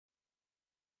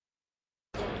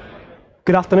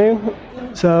Good afternoon.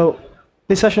 So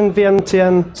this session,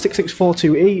 VMTN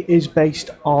 6642E, is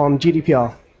based on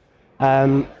GDPR.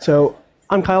 So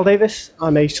I'm Kyle Davies.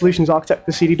 I'm a solutions architect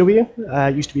for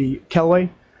CDW, used to be Kelway.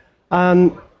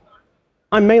 And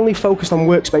I'm mainly focused on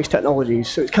workspace technologies.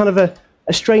 So it's kind of a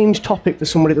strange topic for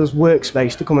somebody that does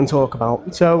workspace to come and talk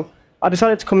about. So I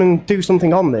decided to come and do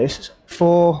something on this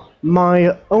for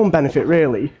my own benefit,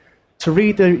 really, to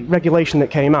read the regulation that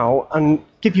came out and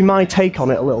give you my take on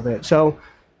it a little bit. So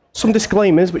some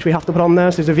disclaimers, which we have to put on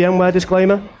there. So there's a VMware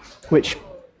disclaimer, which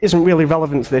isn't really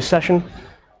relevant to this session.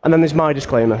 And then there's my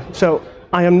disclaimer. So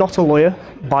I am not a lawyer,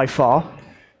 by far.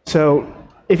 So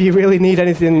if you really need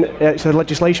anything from a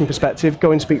legislation perspective,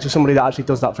 go and speak to somebody that actually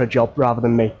does that for a job rather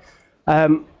than me.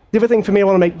 The other thing for me I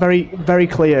want to make very, very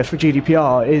clear for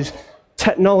GDPR is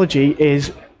technology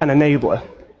is an enabler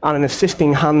and an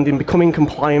assisting hand in becoming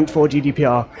compliant for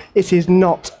GDPR. It is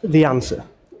not the answer.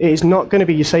 It is not going to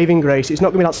be your saving grace. It's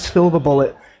not going to be that silver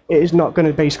bullet. It is not going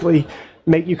to basically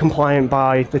make you compliant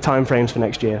by the timeframes for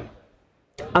next year.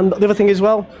 And the other thing as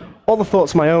well, all the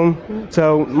thoughts are my own,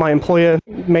 so my employer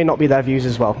may not be their views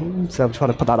as well. So I'm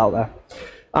trying to put that out there.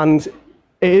 And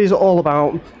it is all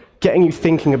about getting you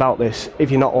thinking about this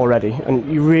if you're not already,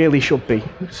 and you really should be.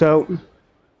 So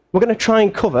we're going to try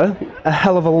and cover a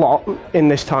hell of a lot in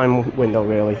this time window,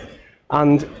 really.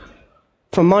 And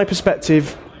from my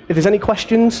perspective, if there's any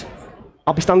questions,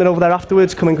 I'll be standing over there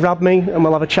afterwards. Come and grab me, and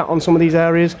we'll have a chat on some of these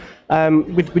areas. We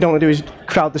don't want to do is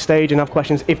crowd the stage and have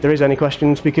questions if there is any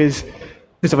questions, because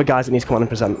there's other guys that need to come on and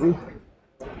present.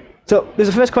 So there's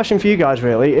the first question for you guys,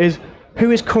 really, is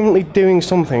who is currently doing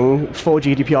something for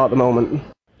GDPR at the moment?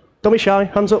 Don't be shy.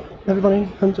 Hands up, everybody.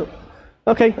 Hands up.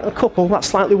 OK, a couple. That's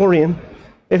slightly worrying,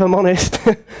 if I'm honest.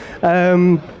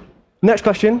 Next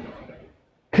question.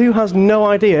 Who has no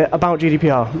idea about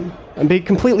GDPR? And be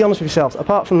completely honest with yourselves,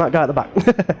 apart from that guy at the back.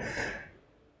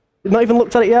 You've not even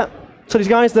looked at it yet? So these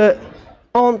guys that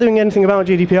aren't doing anything about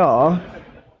GDPR,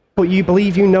 but you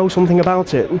believe you know something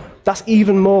about it, that's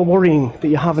even more worrying that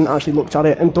you haven't actually looked at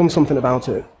it and done something about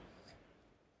it.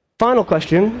 Final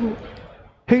question.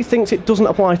 Who thinks it doesn't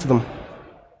apply to them?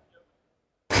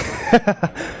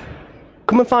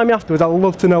 Come and find me afterwards. I'd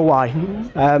love to know why.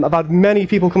 I've had many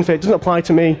people come say, it doesn't apply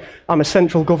to me. I'm a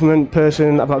central government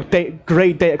person. I've got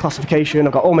great data classification.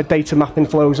 I've got all my data mapping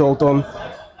flows all done.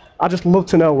 I'd just love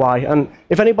to know why. And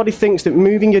if anybody thinks that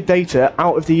moving your data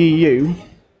out of the EU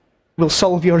will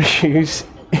solve your issues,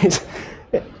 that's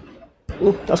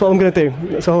what I'm going to do.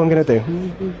 That's all I'm going to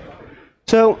do.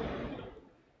 So,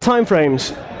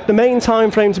 timeframes. The main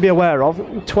timeframe to be aware of,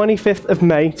 25th of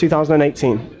May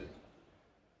 2018.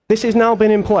 This has now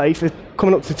been in play for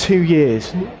coming up to 2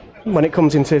 years when it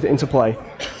comes into play.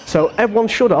 So everyone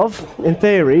should have, in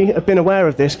theory, have been aware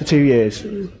of this for 2 years,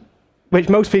 which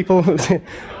most people,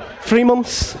 3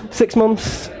 months, 6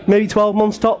 months, maybe 12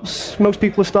 months tops, most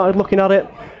people have started looking at it.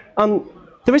 And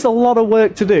there is a lot of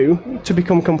work to do to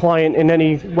become compliant in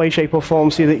any way, shape or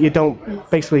form so that you don't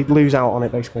basically lose out on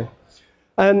it, basically.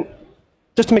 And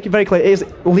just to make it very clear, it is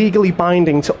legally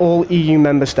binding to all EU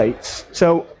member states.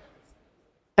 So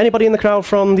anybody in the crowd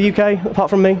from the UK, apart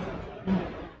from me?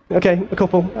 OK, a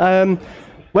couple.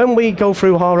 When we go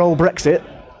through our old Brexit,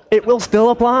 it will still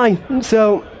apply.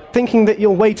 So thinking that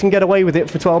you'll wait and get away with it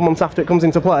for 12 months after it comes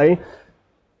into play,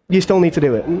 you still need to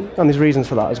do it. And there's reasons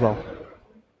for that as well.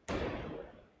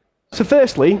 So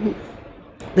firstly,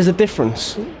 there's a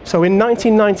difference. So in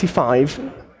 1995,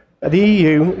 the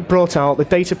EU brought out the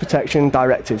Data Protection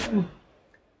Directive.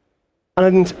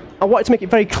 And I wanted to make it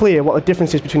very clear what the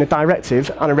difference is between a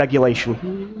directive and a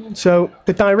regulation. So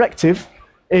the directive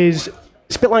is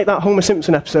a bit like that Homer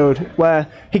Simpson episode where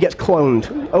he gets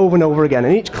cloned over and over again,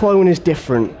 and each clone is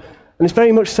different. And it's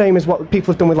very much the same as what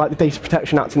people have done with like the Data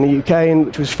Protection Act in the UK, and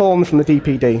which was formed from the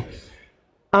DPD.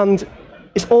 And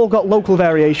it's all got local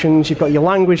variations. You've got your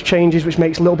language changes, which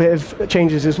makes a little bit of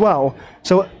changes as well.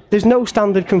 So there's no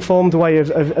standard conformed way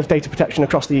of data protection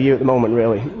across the EU at the moment,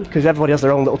 really, because everybody has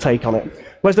their own little take on it.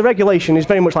 Whereas the regulation is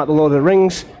very much like the Lord of the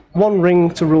Rings, one ring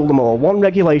to rule them all, one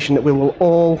regulation that we will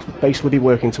all basically be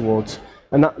working towards.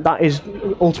 And that is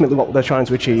ultimately what they're trying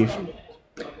to achieve.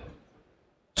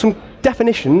 Some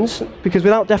definitions, because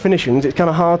without definitions, it's kind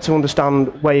of hard to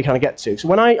understand where you kind of get to. So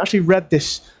when I actually read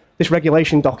this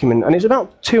regulation document, and it's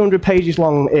about 200 pages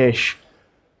long-ish,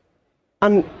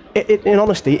 and in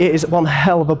honesty, it is one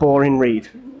hell of a boring read.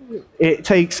 It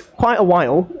takes quite a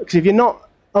while, because if you're not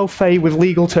au fait with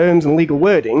legal terms and legal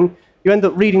wording, you end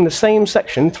up reading the same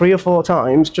section 3 or 4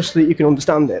 times just so that you can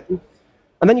understand it.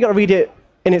 And then you've got to read it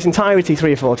in its entirety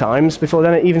 3 or 4 times before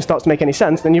then it even starts to make any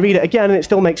sense. Then you read it again and it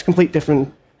still makes complete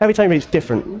different. Every time you read it's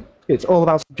different. It's all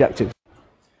about subjective.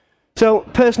 So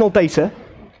personal data.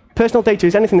 Personal data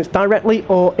is anything that's directly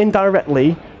or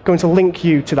indirectly going to link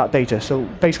you to that data. So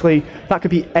basically, that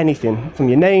could be anything from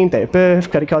your name, date of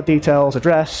birth, credit card details,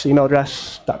 address, email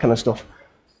address, that kind of stuff.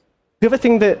 The other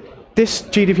thing that this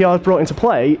GDPR has brought into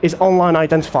play is online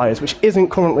identifiers, which isn't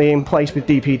currently in place with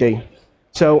DPD.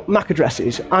 So MAC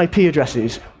addresses, IP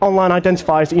addresses, online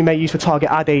identifiers that you may use for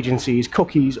target ad agencies,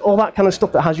 cookies, all that kind of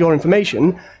stuff that has your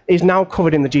information is now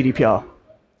covered in the GDPR.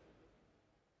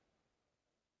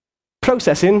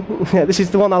 Processing, yeah, this is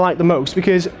the one I like the most,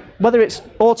 because whether it's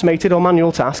automated or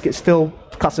manual task, it's still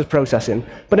classed as processing.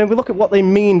 But then we look at what they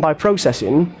mean by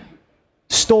processing.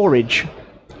 Storage.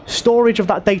 Storage of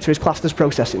that data is classed as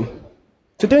processing.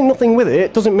 So doing nothing with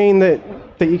it doesn't mean that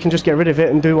you can just get rid of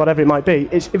it and do whatever it might be.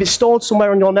 If it's stored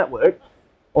somewhere on your network,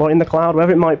 or in the cloud,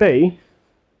 wherever it might be,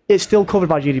 it's still covered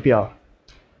by GDPR.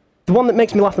 The one that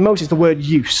makes me laugh the most is the word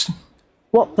use.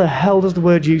 What the hell does the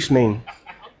word use mean?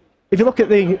 If you look at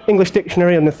the English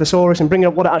dictionary and the thesaurus and bring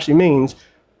up what it actually means,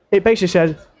 it basically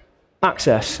says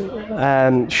access,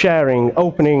 sharing,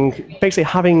 opening, basically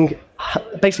having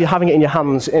it in your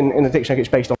hands in the dictionary. It's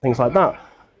based on things like that.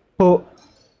 But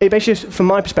it basically, from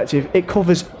my perspective, it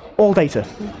covers all data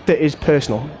that is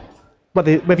personal,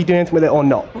 whether you do anything with it or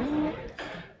not.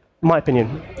 My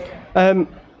opinion.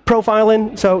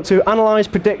 Profiling, so to analyze,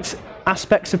 predict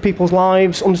aspects of people's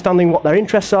lives, understanding what their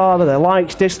interests are, their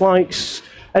likes, dislikes,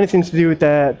 anything to do with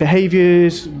their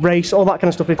behaviors, race, all that kind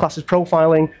of stuff is classed as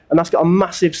profiling, and that's got a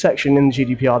massive section in the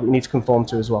GDPR that you need to conform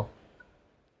to as well.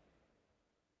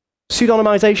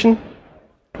 Pseudonymization,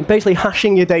 basically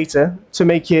hashing your data to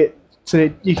make it so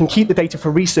that you can keep the data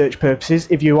for research purposes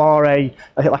if you are a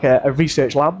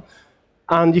research lab,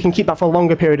 and you can keep that for a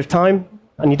longer period of time,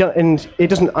 and it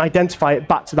doesn't identify it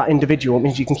back to that individual. It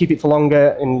means you can keep it for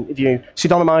longer, and if you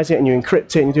pseudonymize it and you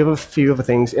encrypt it and you do a few other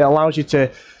things, it allows you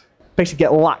to basically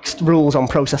get laxed rules on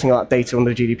processing of that data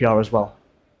under GDPR as well.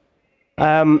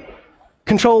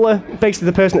 Controller, basically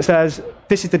the person that says,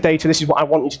 this is the data, this is what I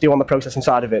want you to do on the processing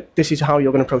side of it. This is how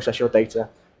you're going to process your data.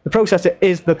 The processor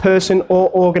is the person or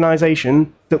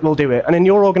organization that will do it. And in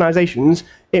your organizations,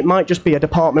 it might just be a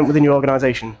department within your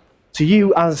organization. So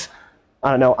you as,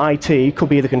 I don't know, IT could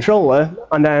be the controller,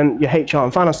 and then your HR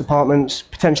and finance departments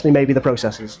potentially may be the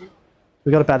processors.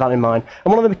 We've got to bear that in mind.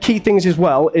 And one of the key things as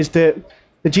well is that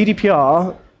the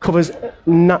GDPR covers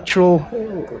natural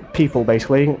people,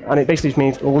 basically, and it basically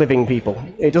means living people.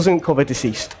 It doesn't cover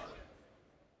deceased.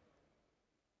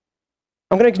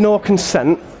 I'm going to ignore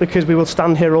consent, because we will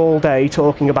stand here all day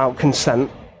talking about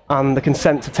consent, and the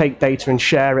consent to take data and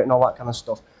share it and all that kind of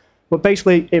stuff. But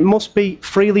basically, it must be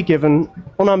freely given,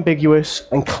 unambiguous,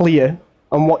 and clear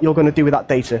on what you're going to do with that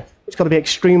data. It's got to be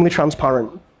extremely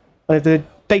transparent. And if the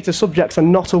data subjects are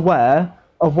not aware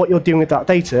of what you're doing with that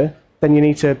data, then you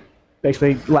need to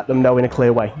basically let them know in a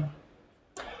clear way.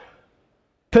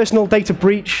 Personal data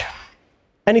breach,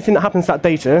 anything that happens to that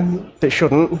data that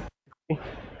shouldn't,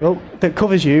 well, that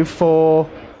covers you for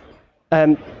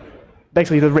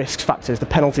basically the risk factors, the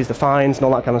penalties, the fines, and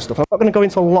all that kind of stuff. I'm not going to go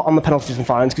into a lot on the penalties and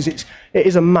fines, because it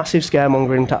is a massive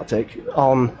scaremongering tactic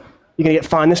on, you're going to get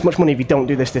fined this much money if you don't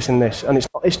do this, this, and this. And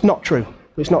it's not true.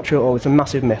 It's not true at all. It's a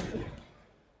massive myth.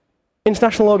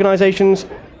 International organizations,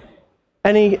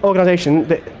 any organization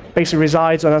that basically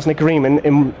resides and has an agreement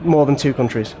in more than 2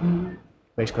 countries,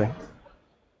 basically.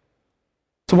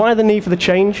 So why the need for the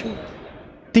change?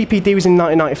 DPD was in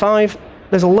 1995.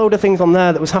 There's a load of things on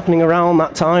there that was happening around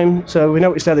that time. So we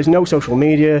noticed there's no social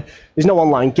media, there's no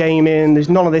online gaming, there's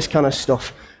none of this kind of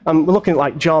stuff. We're looking at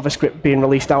like JavaScript being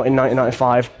released out in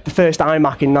 1995, the first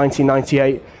iMac in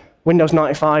 1998, Windows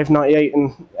 95, 98,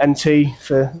 and NT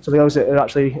for those that are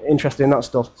actually interested in that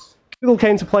stuff. Google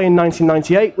came to play in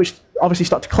 1998, which obviously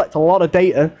started to collect a lot of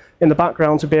data in the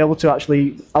background to be able to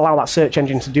actually allow that search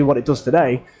engine to do what it does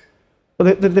today.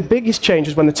 But the biggest change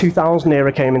was when the 2000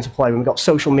 era came into play, when we got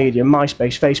social media,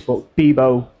 MySpace, Facebook,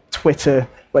 Bebo, Twitter,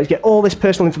 where you get all this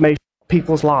personal information about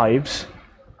people's lives,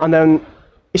 and then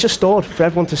it's just stored for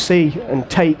everyone to see and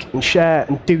take and share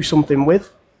and do something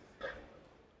with.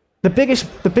 The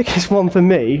biggest one for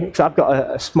me, because I've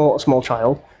got a small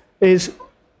child, is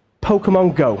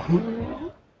Pokemon Go.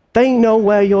 They know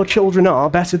where your children are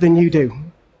better than you do,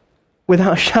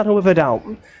 without a shadow of a doubt.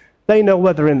 They know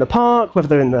whether they're in the park, whether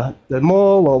they're in the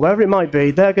mall, or wherever it might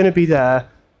be, they're going to be there.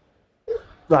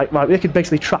 Like, they could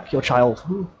basically track your child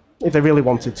if they really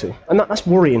wanted to. And that's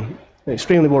worrying,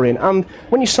 extremely worrying. And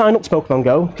when you sign up to Pokemon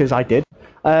Go, because I did,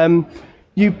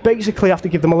 you basically have to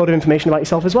give them a lot of information about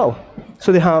yourself as well.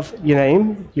 So they have your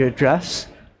name, your address,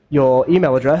 your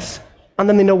email address, and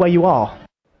then they know where you are.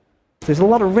 There's a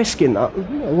lot of risk in that,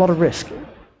 a lot of risk.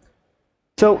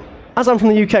 So as I'm from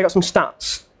the UK, I got some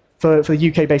stats for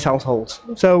the UK-based households.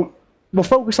 So we'll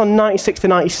focus on 96 to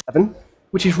 97,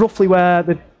 which is roughly where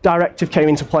the directive came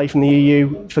into play from the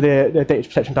EU for the Data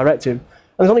Protection Directive. And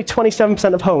there's only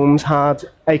 27% of homes had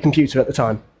a computer at the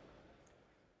time.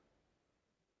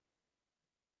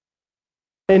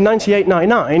 In 98,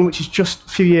 99, which is just a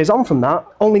few years on from that,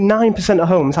 only 9% of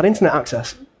homes had internet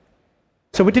access.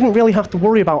 So we didn't really have to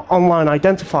worry about online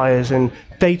identifiers and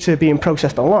data being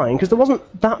processed online, because there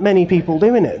wasn't that many people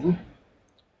doing it.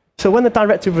 So when the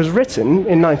directive was written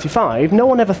in 95, no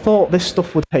one ever thought this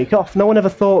stuff would take off. No one ever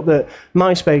thought that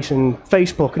MySpace and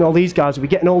Facebook and all these guys would be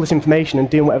getting all this information and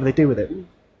doing whatever they do with it.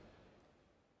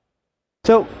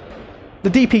 So the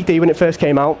DPD, when it first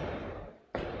came out,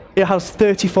 it has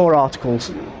 34 articles.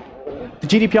 The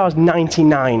GDPR is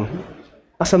 99.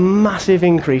 That's a massive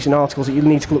increase in articles that you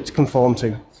need to look to conform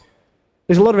to.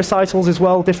 There's a lot of recitals as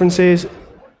well, differences.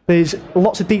 There's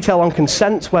lots of detail on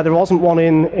consent, where there wasn't one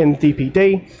in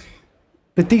DPD.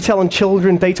 The detail on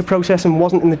children data processing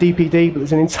wasn't in the DPD, but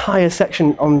there's an entire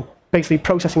section on basically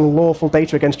processing lawful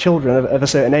data against children of a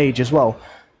certain age as well.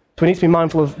 So we need to be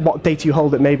mindful of what data you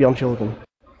hold that may be on children.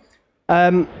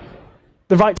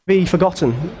 The right to be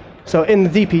forgotten. So in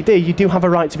the DPD, you do have a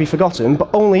right to be forgotten, but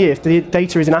only if the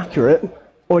data is inaccurate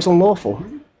or it's unlawful.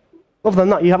 Other than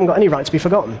that, you haven't got any right to be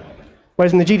forgotten.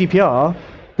 Whereas in the GDPR,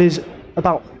 there's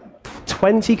about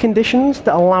 20 conditions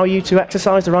that allow you to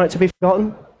exercise the right to be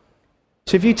forgotten.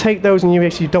 So if you take those and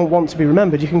you don't want to be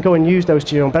remembered, you can go and use those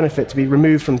to your own benefit to be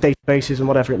removed from databases and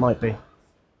whatever it might be.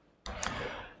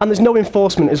 And there's no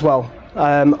enforcement as well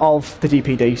of the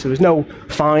DPD. So there's no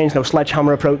fines, no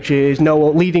sledgehammer approaches, no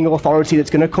leading authority that's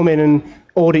going to come in and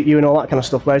audit you and all that kind of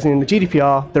stuff. Whereas in the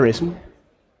GDPR, there is. I'm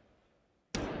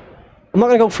not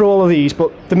going to go through all of these,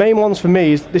 but the main ones for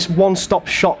me is this one-stop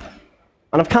shop.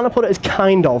 And I've kind of put it as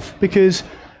kind of, because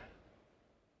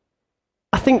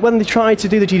I think when they tried to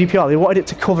do the GDPR, they wanted it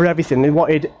to cover everything. They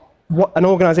wanted an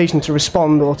organisation to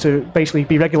respond or to basically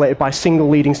be regulated by a single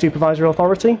leading supervisory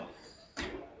authority.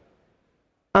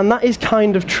 And that is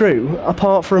kind of true,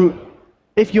 apart from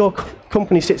if your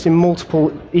company sits in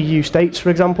multiple EU states, for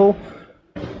example,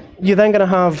 you're then going to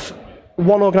have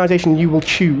one organisation you will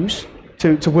choose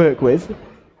to work with,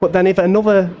 but then if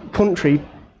another country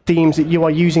deems that you are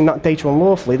using that data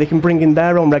unlawfully, they can bring in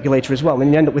their own regulator as well,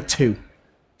 and you end up with two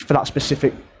for that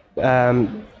specific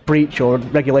breach or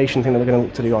regulation thing that they're going to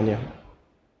look to do on you.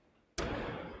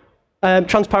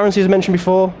 Transparency, as I mentioned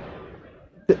before,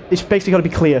 it's basically got to be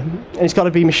clear, and it's got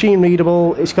to be machine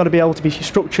readable, it's got to be able to be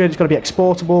structured, it's got to be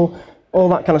exportable, all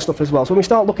that kind of stuff as well. So when we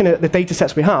start looking at the data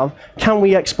sets we have, can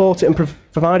we export it and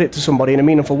provide it to somebody in a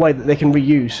meaningful way that they can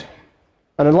reuse?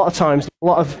 And a lot of times, a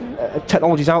lot of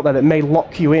technologies out there that may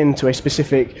lock you into a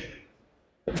specific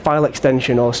file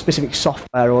extension or specific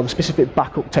software or the specific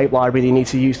backup tape library you need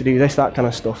to use to do this, that kind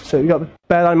of stuff. So you've got to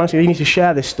bear that in mind. You need to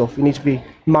share this stuff. You need to be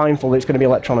mindful that it's going to be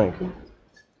electronic.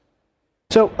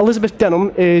 So Elizabeth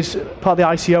Denham is part of the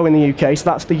ICO in the UK, so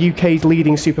that's the UK's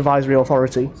leading supervisory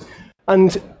authority.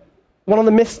 And one of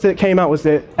the myths that came out was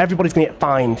that everybody's going to get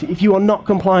fined. If you are not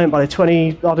compliant by the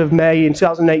 20th of May in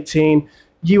 2018,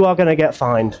 you are going to get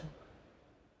fined.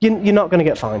 You're not going to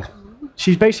get fined.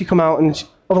 She's basically come out and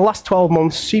over the last 12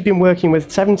 months, she's been working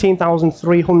with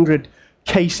 17,300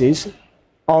 cases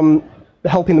on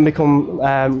helping them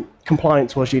become compliant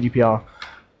towards GDPR.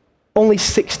 Only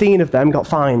 16 of them got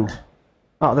fined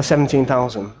out of the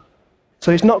 17,000.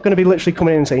 So it's not going to be literally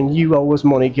coming in and saying, you owe us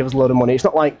money, give us a load of money. It's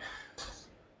not like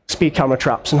speed camera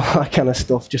traps and all that kind of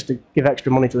stuff just to give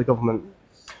extra money to the government.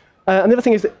 And the other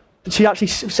thing is that she actually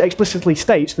explicitly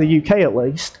states, for the UK at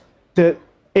least, that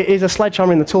it is a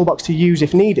sledgehammer in the toolbox to use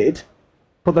if needed,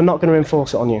 but they're not going to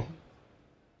enforce it on you.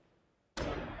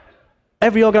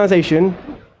 Every organisation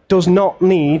does not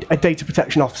need a data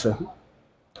protection officer.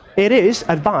 It is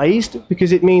advised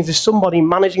because it means there's somebody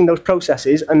managing those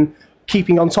processes and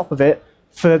keeping on top of it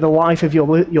for the life of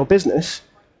your business.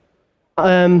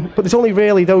 But there's only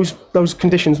really those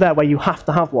conditions there where you have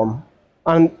to have one.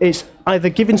 And it's either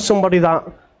giving somebody that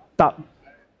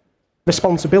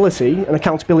responsibility and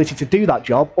accountability to do that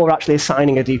job, or actually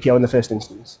assigning a DPO in the first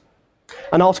instance.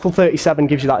 And Article 37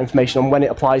 gives you that information on when it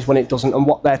applies, when it doesn't, and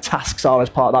what their tasks are as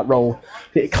part of that role.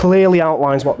 It clearly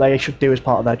outlines what they should do as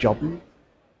part of their job.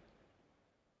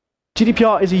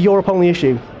 GDPR is a Europe-only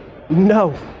issue.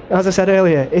 No. As I said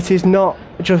earlier, it is not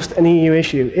just an EU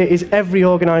issue. It is every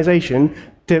organisation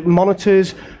that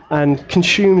monitors and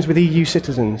consumes with EU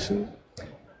citizens.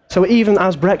 So even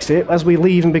as Brexit, as we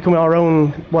leave and become our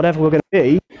own whatever we're going to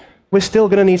be, we're still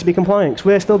going to need to be compliant.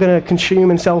 We're still going to consume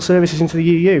and sell services into the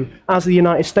EU, as the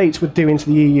United States would do into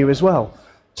the EU as well.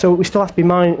 So we still have to be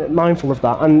mindful of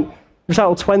that. And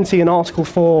Recital 20 and Article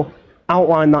 4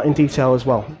 outline that in detail as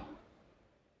well.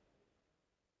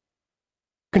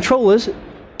 Controllers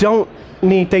don't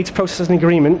need data processing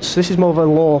agreements. This is more of a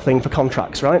law thing for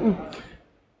contracts, right?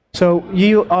 So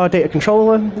you are a data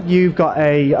controller, you've got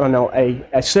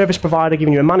a service provider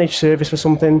giving you a managed service for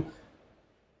something.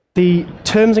 The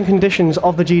terms and conditions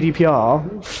of the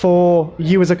GDPR for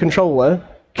you as a controller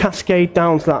cascade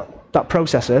down to that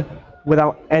processor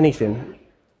without anything.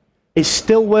 It's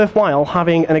still worthwhile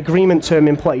having an agreement term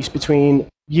in place between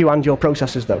you and your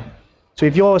processors though. So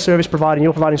if you're a service provider and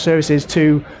you're providing services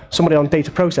to somebody on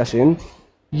data processing,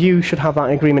 you should have that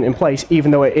agreement in place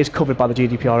even though it is covered by the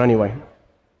GDPR anyway.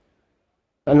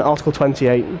 And Article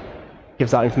 28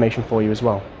 gives that information for you as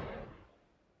well.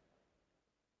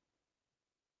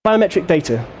 Biometric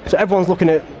data. So everyone's looking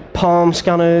at palm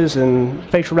scanners and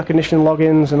facial recognition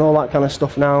logins and all that kind of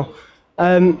stuff now.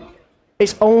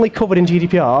 It's only covered in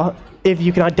GDPR if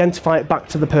you can identify it back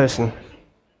to the person.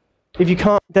 If you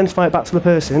can't identify it back to the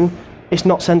person, it's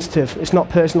not sensitive. It's not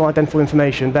personal identifiable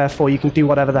information. Therefore, you can do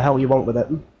whatever the hell you want with it.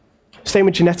 Same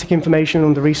with genetic information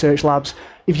under research labs.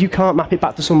 If you can't map it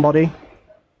back to somebody,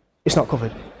 it's not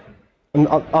covered. And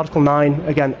Article 9,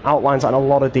 again, outlines that in a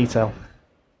lot of detail.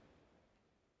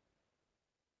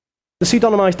 The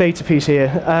pseudonymized data piece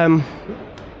here,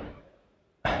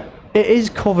 it is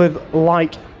covered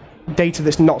like data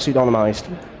that's not pseudonymized.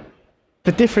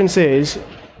 The difference is,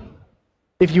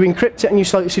 if you encrypt it and you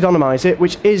pseudonymize it,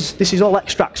 this is all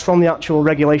extracts from the actual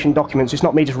regulation documents, it's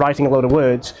not me just writing a load of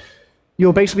words,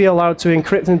 you're basically allowed to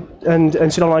encrypt and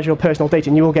pseudonymize your personal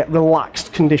data, and you will get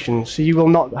relaxed conditions. So you will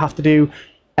not have to do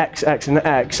X, X, and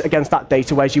X against that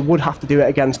data, whereas you would have to do it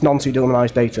against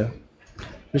non-pseudonymized data.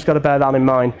 You've just got to bear that in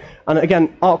mind. And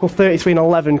again, Article 33 and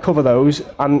 11 cover those,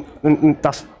 and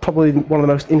that's probably one of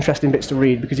the most interesting bits to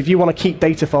read, because if you want to keep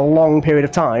data for a long period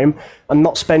of time and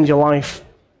not spend your life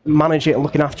managing it and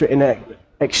looking after it in an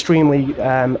extremely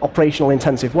operational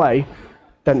intensive way,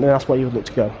 then that's where you would look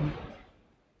to go.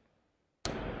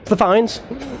 So the fines,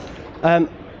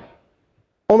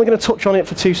 only going to touch on it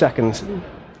for 2 seconds.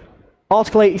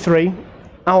 Article 83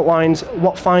 outlines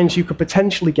what fines you could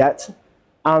potentially get,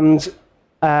 and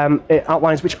it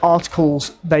outlines which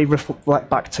articles they reflect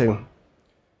back to.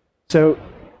 So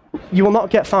you will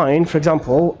not get fined, for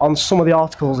example, on some of the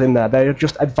articles in there. They're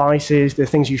just advices, they're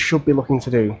things you should be looking to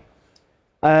do.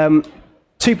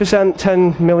 2%,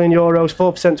 10 million euros,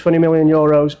 4%, 20 million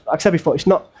euros. Like I said before, it's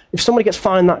not, if somebody gets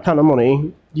fined that kind of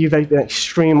money, you've been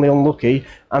extremely unlucky,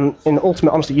 and in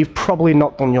ultimate honesty, you've probably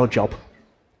not done your job.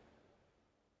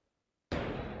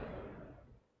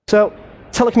 So,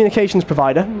 telecommunications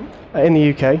provider in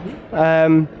the UK,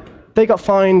 they got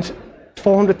fined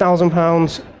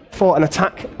 £400,000 for an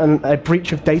attack and a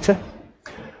breach of data.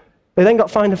 They then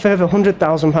got fined a further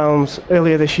 £100,000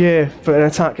 earlier this year for an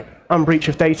attack and breach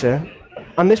of data.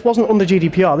 And this wasn't under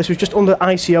GDPR, this was just under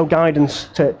ICO guidance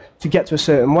to get to a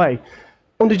certain way.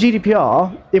 Under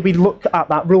GDPR, if we look at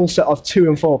that rule set of 2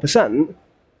 and 4%,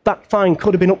 that fine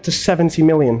could have been up to 70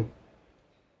 million.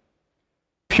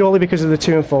 Purely because of the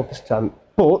 2 and 4%.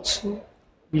 But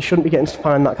you shouldn't be getting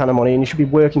fined that kind of money, and you should be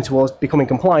working towards becoming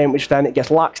compliant, which then it gets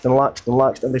laxed and laxed and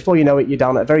laxed, and before you know it, you're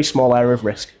down at a very small area of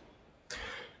risk.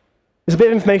 There's a bit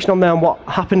of information on there on what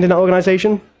happened in that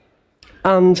organisation,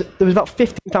 and there was about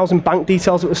 15,000 bank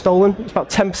details that were stolen. It's about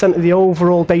 10% of the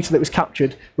overall data that was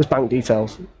captured was bank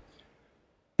details.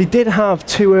 They did have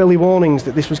 2 early warnings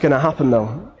that this was going to happen,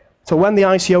 though. So when the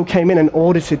ICO came in and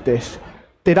audited this,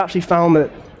 they'd actually found that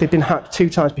they'd been hacked 2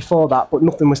 times before that, but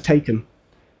nothing was taken.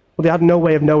 But they had no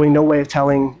way of knowing, no way of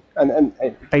telling, and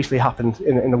it basically happened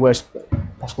in the worst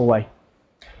possible way.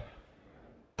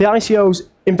 The ICO's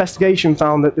investigation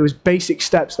found that there was basic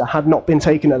steps that had not been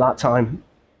taken at that time,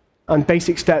 and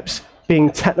basic steps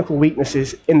being technical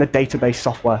weaknesses in the database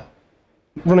software.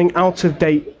 Running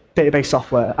out-of-date database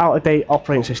software, out-of-date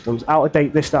operating systems,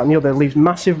 out-of-date this, that, and the other leaves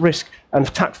massive risk and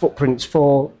attack footprints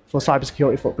for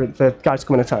cybersecurity footprint for guys to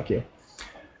come and attack you.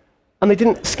 And they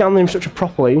didn't scan the infrastructure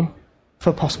properly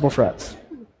for possible threats.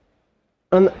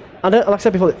 And like I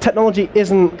said before, technology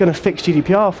isn't going to fix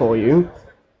GDPR for you,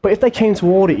 but if they came to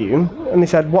audit you and they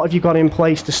said, what have you got in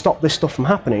place to stop this stuff from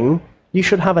happening, you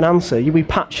should have an answer. We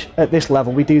patch at this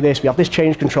level, we do this, we have this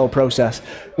change control process,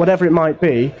 whatever it might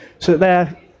be, so that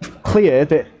they're clear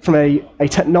that from a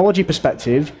technology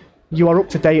perspective, you are up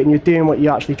to date and you're doing what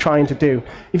you're actually trying to do.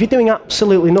 If you're doing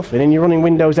absolutely nothing and you're running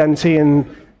Windows NT and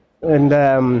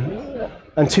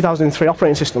 2003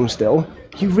 operating systems still,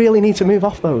 you really need to move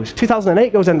off those.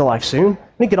 2008 goes end of life soon.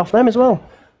 We need to get off them as well.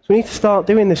 So we need to start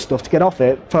doing this stuff to get off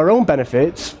it for our own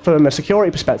benefits, from a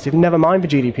security perspective, never mind for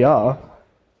GDPR,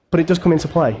 but it does come into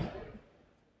play.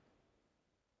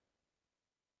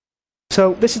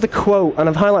 So this is the quote, and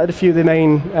I've highlighted a few of the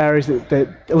main areas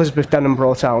that Elizabeth Denham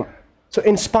brought out. So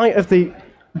in spite of the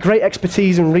great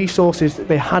expertise and resources that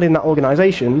they had in that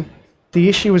organisation, the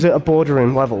issue was at a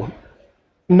boardroom level.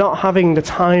 Not having the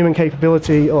time and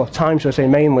capability, or time should I say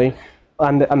mainly,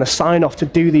 and the sign-off to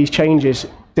do these changes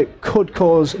that could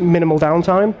cause minimal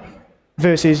downtime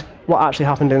versus what actually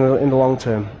happened in the long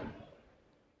term.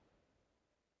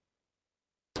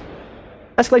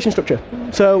 Escalation structure.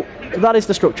 So that is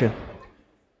the structure.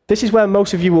 This is where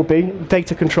most of you will be,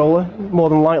 data controller, more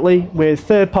than likely, with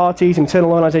third parties,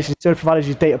 internal organizations, service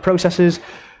providers, data processors.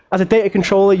 As a data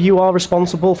controller, you are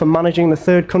responsible for managing the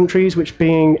third countries, which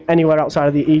being anywhere outside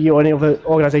of the EU or any other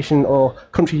organization or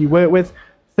country you work with.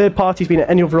 Third parties being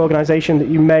any other organization that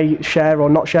you may share or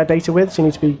not share data with, so you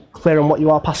need to be clear on what you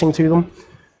are passing to them.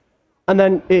 And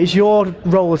then it is your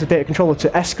role as a data controller to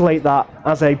escalate that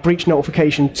as a breach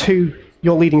notification to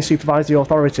your leading supervisory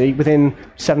authority within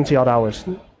 70 odd hours.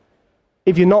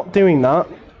 If you're not doing that,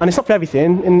 and it's not for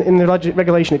everything, in the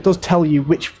regulation it does tell you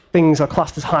which things are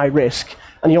classed as high risk,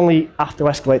 and you only have to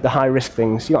escalate the high risk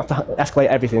things. You don't have to escalate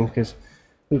everything because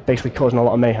it's basically causing a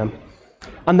lot of mayhem.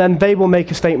 And then they will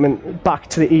make a statement back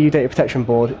to the EU Data Protection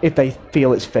Board if they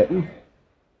feel it's fit.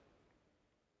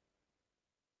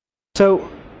 So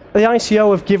the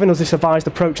ICO have given us this advised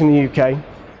approach in the UK.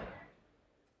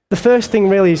 The first thing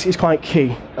really is quite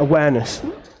key, awareness.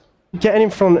 Getting in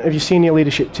front of your senior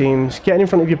leadership teams, getting in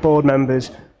front of your board members,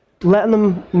 letting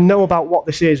them know about what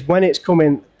this is, when it's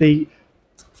coming, the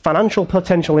financial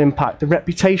potential impact, the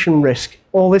reputation risk,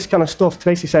 all this kind of stuff, to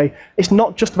basically say it's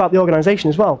not just about the organisation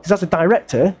as well, because as a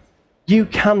director, you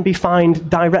can be fined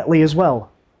directly as well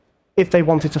if they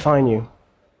wanted to fine you,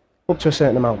 up to a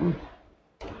certain amount.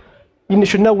 You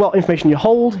should know what information you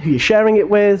hold, who you're sharing it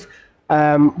with,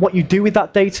 what you do with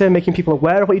that data, making people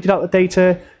aware of what you did out of the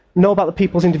data, know about the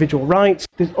people's individual rights.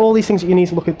 There's all these things that you need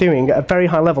to look at doing at a very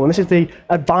high level, and this is the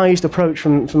advised approach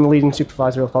from the leading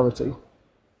supervisory authority.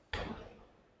 It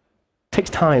takes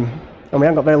time, and we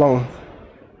haven't got very long.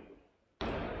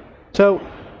 So,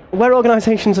 where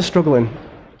organisations are struggling,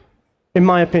 in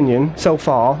my opinion, so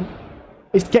far,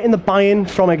 is getting the buy-in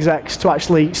from execs to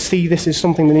actually see this as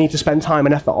something they need to spend time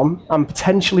and effort on, and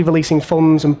potentially releasing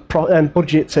funds and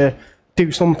budget to do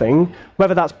something,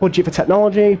 whether that's budget for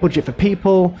technology, budget for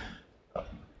people,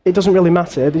 it doesn't really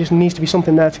matter. There just needs to be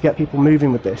something there to get people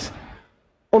moving with this.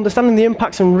 Understanding the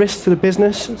impacts and risks to the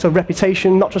business, so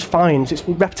reputation, not just fines.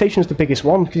 Reputation is the biggest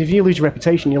one, because if you lose your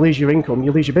reputation, you lose your income,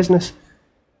 you lose your business.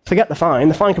 Forget the fine.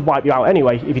 The fine could wipe you out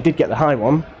anyway if you did get the high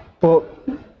one, but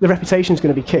the reputation is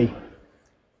going to be key.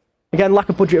 Again, lack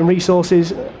of budget and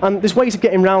resources, and there's ways of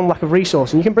getting around lack of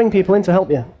resource, and you can bring people in to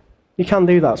help you. You can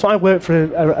do that. So I work for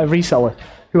a reseller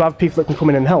who have people that can come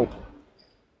in and help.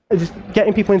 Just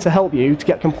getting people in to help you to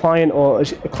get compliant, or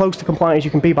as close to compliant as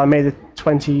you can be by May the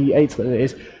 28th, that it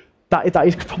is, that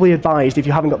is probably advised if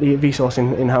you haven't got the resource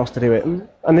in-house to do it.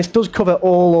 And this does cover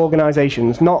all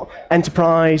organisations, not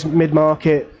enterprise,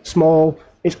 mid-market, small,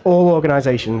 it's all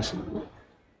organisations.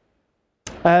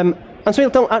 And some people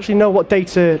don't actually know what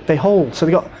data they hold. So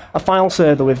they've got a file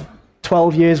server with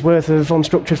 12 years worth of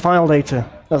unstructured file data,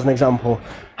 as an example.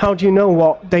 How do you know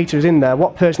what data is in there,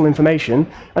 what personal information?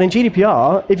 And in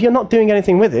GDPR, if you're not doing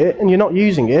anything with it and you're not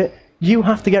using it, you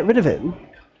have to get rid of it.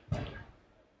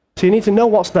 So you need to know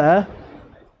what's there,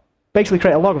 basically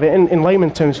create a log of it. In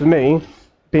layman terms for me,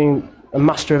 being a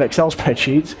master of Excel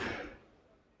spreadsheets,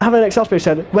 having an Excel spreadsheet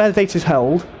said where the data is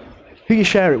held, who you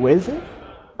share it with,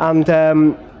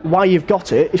 and why you've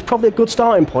got it is probably a good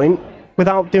starting point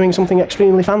without doing something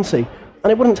extremely fancy. And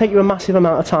it wouldn't take you a massive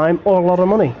amount of time or a lot of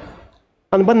money.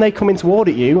 And when they come in to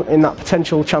audit you, in that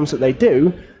potential chance that they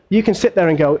do, you can sit there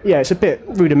and go, yeah, it's a bit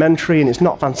rudimentary and it's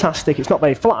not fantastic, it's not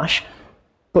very flash,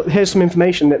 but here's some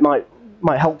information that might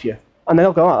help you. And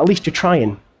they'll go, oh, at least you're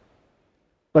trying.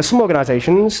 Whereas some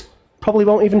organisations probably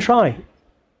won't even try.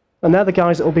 And they're the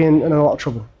guys that will be in a lot of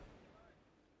trouble.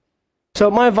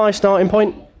 So my advice starting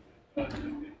point,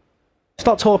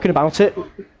 start talking about it,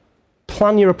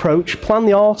 plan your approach, plan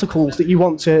the articles that you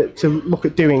want to look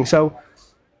at doing. So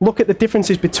look at the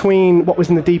differences between what was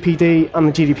in the DPD and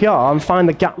the GDPR and find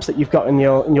the gaps that you've got in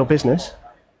your business.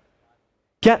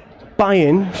 Get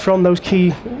buy-in from those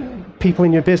key people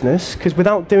in your business, because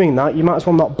without doing that, you might as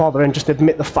well not bother and just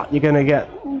admit the fact you're going to get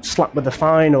slapped with the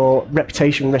fine or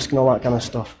reputation risk and all that kind of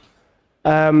stuff.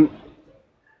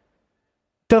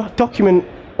 Document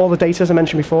all the data, as I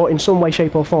mentioned before, in some way,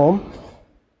 shape or form.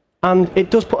 And it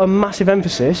does put a massive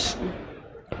emphasis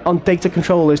on data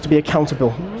controllers to be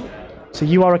accountable. So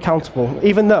you are accountable,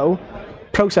 even though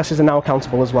processes are now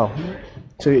accountable as well.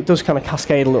 So it does kind of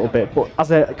cascade a little bit, but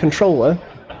as a controller,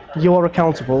 you're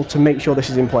accountable to make sure this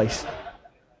is in place.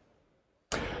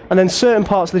 And then certain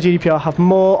parts of the GDPR have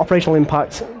more operational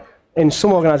impact in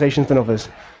some organizations than others.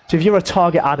 So if you're a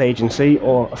target ad agency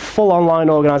or a full online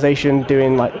organization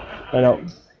doing like,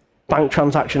 bank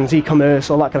transactions, e-commerce,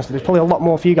 all that kind of stuff, there's probably a lot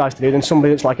more for you guys to do than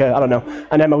somebody that's like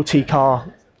an MOT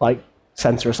car like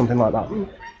center or something like that.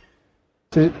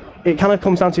 So it kind of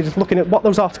comes down to just looking at what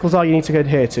those articles are you need to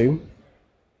adhere to,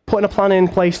 putting a plan in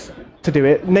place to do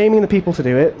it, naming the people to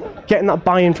do it, getting that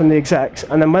buy-in from the execs,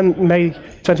 and then when May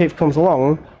 28th comes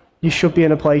along, you should be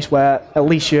in a place where at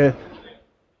least you're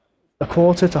a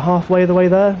quarter to halfway the way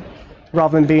there,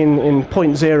 rather than being in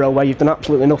point zero where you've done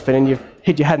absolutely nothing and you've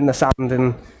hid your head in the sand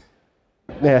and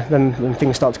then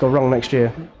things start to go wrong next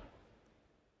year.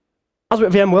 As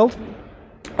with VMworld,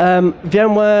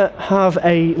 VMware have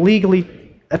a legally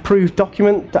approved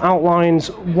document that outlines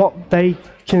what they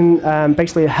can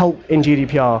basically help in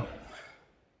GDPR.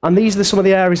 And these are some of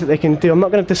the areas that they can do. I'm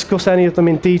not going to discuss any of them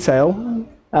in detail,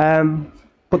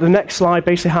 but the next slide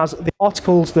basically has the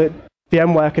articles that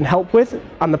VMware can help with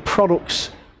and the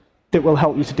products that will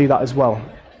help you to do that as well.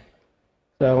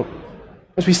 So,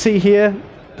 as we see here,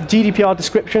 the GDPR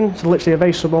description, so literally a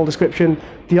very small description,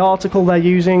 the article they're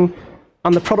using,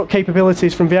 and the product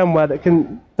capabilities from VMware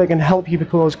that can help you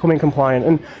become compliant.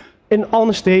 And in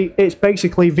honesty, it's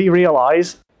basically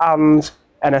vRealize and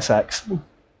NSX,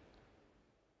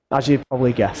 as you'd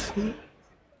probably guess.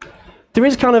 There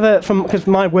is kind of a, because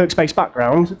my workspace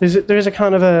background, there is a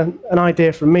kind of an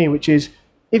idea from me, which is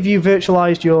if you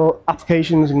virtualized your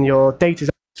applications and your data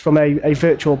from a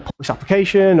virtual published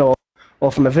application or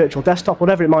from a virtual desktop,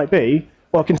 whatever it might be,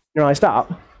 or a containerized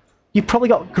app, you've probably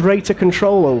got greater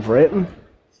control over it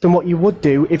than what you would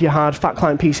do if you had fat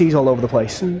client PCs all over the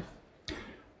place.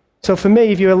 So for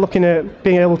me, if you're looking at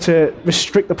being able to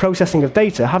restrict the processing of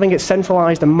data, having it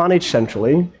centralized and managed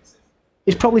centrally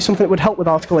is probably something that would help with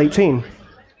Article 18.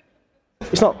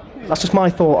 It's not, that's just my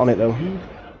thought on it though.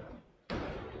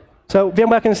 So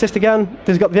VMware can assist again.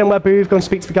 There's got the VMware booth, go and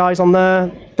speak to the guys on there.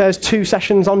 There's 2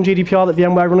 sessions on GDPR that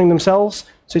VMware are running themselves,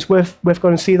 so it's worth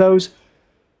going and see those.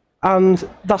 And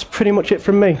that's pretty much it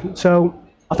from me. So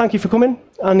I thank you for coming,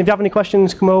 and if you have any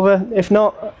questions, come over. If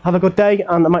not, have a good day,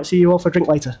 and I might see you all for a drink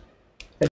later.